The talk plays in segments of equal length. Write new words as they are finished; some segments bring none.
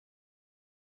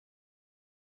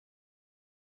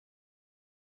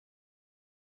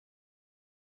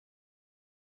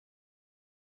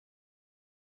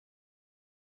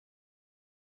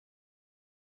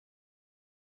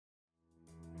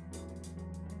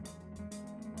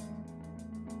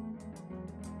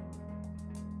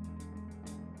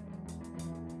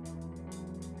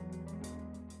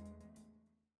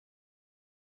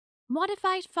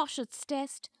Modified Fouchet's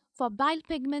test for bile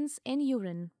pigments in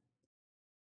urine.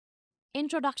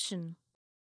 Introduction.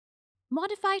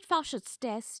 Modified Fouchet's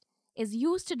test is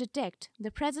used to detect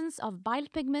the presence of bile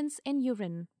pigments in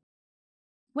urine.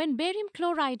 When barium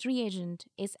chloride reagent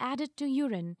is added to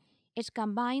urine, it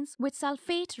combines with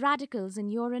sulfate radicals in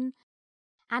urine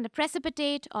and a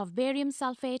precipitate of barium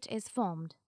sulfate is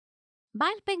formed.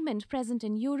 Bile pigment present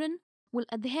in urine will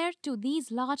adhere to these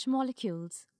large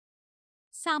molecules.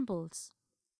 Samples.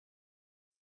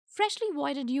 Freshly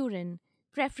voided urine,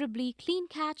 preferably clean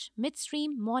catch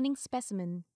midstream morning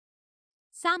specimen.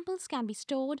 Samples can be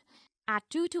stored at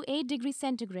 2 to 8 degrees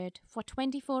centigrade for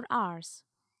 24 hours.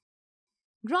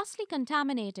 Grossly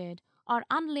contaminated or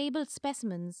unlabeled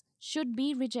specimens should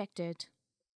be rejected.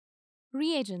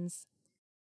 Reagents.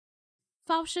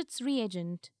 Fouchet's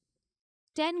reagent,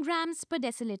 10 grams per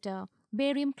deciliter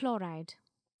barium chloride.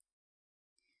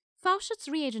 Fouchet's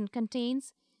reagent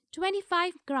contains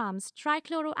 25 grams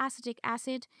trichloroacetic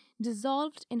acid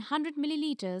dissolved in 100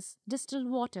 milliliters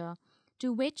distilled water,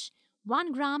 to which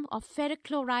 1 gram of ferric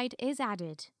chloride is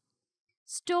added.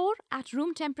 Store at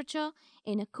room temperature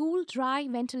in a cool, dry,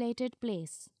 ventilated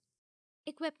place.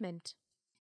 Equipment.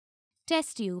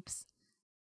 Test tubes.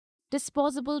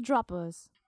 Disposable droppers.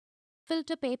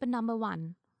 Filter paper number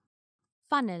 1.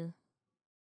 Funnel.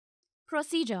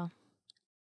 Procedure.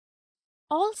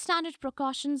 All standard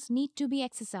precautions need to be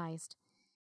exercised.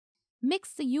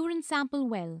 Mix the urine sample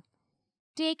well.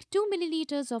 Take 2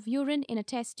 milliliters of urine in a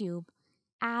test tube.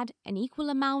 Add an equal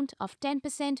amount of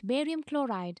 10% barium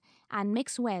chloride and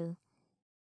mix well.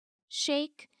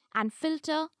 Shake and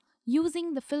filter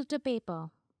using the filter paper.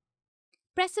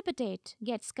 Precipitate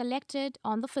gets collected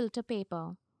on the filter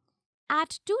paper.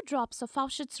 Add 2 drops of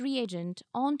Fouchet's reagent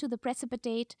onto the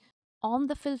precipitate on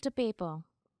the filter paper.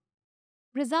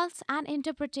 Results and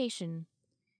interpretation.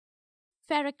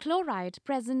 Ferric chloride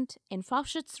present in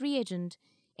Fouchet's reagent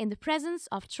in the presence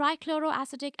of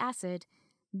trichloroacetic acid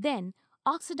then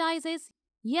oxidizes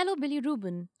yellow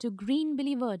bilirubin to green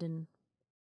biliverdin.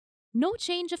 No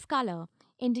change of color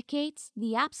indicates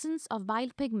the absence of bile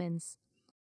pigments.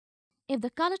 If the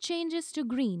color changes to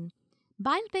green,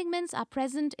 bile pigments are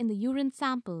present in the urine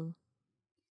sample.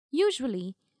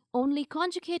 Usually, only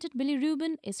conjugated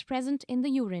bilirubin is present in the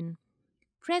urine.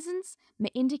 Presence may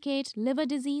indicate liver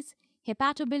disease,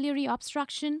 hepatobiliary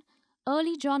obstruction,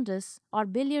 early jaundice, or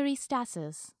biliary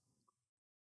stasis.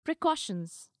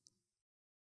 Precautions.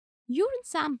 Urine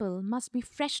sample must be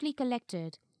freshly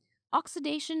collected.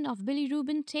 Oxidation of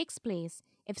bilirubin takes place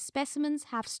if specimens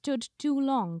have stood too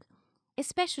long,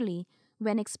 especially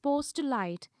when exposed to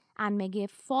light, and may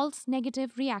give false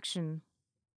negative reaction.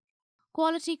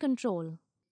 Quality control.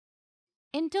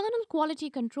 Internal quality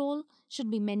control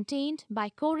should be maintained by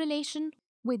correlation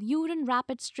with urine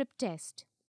rapid strip test.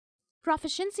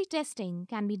 Proficiency testing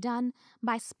can be done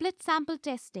by split sample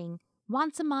testing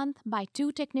once a month by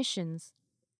 2 technicians.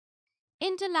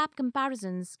 Interlab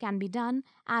comparisons can be done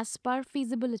as per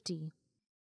feasibility.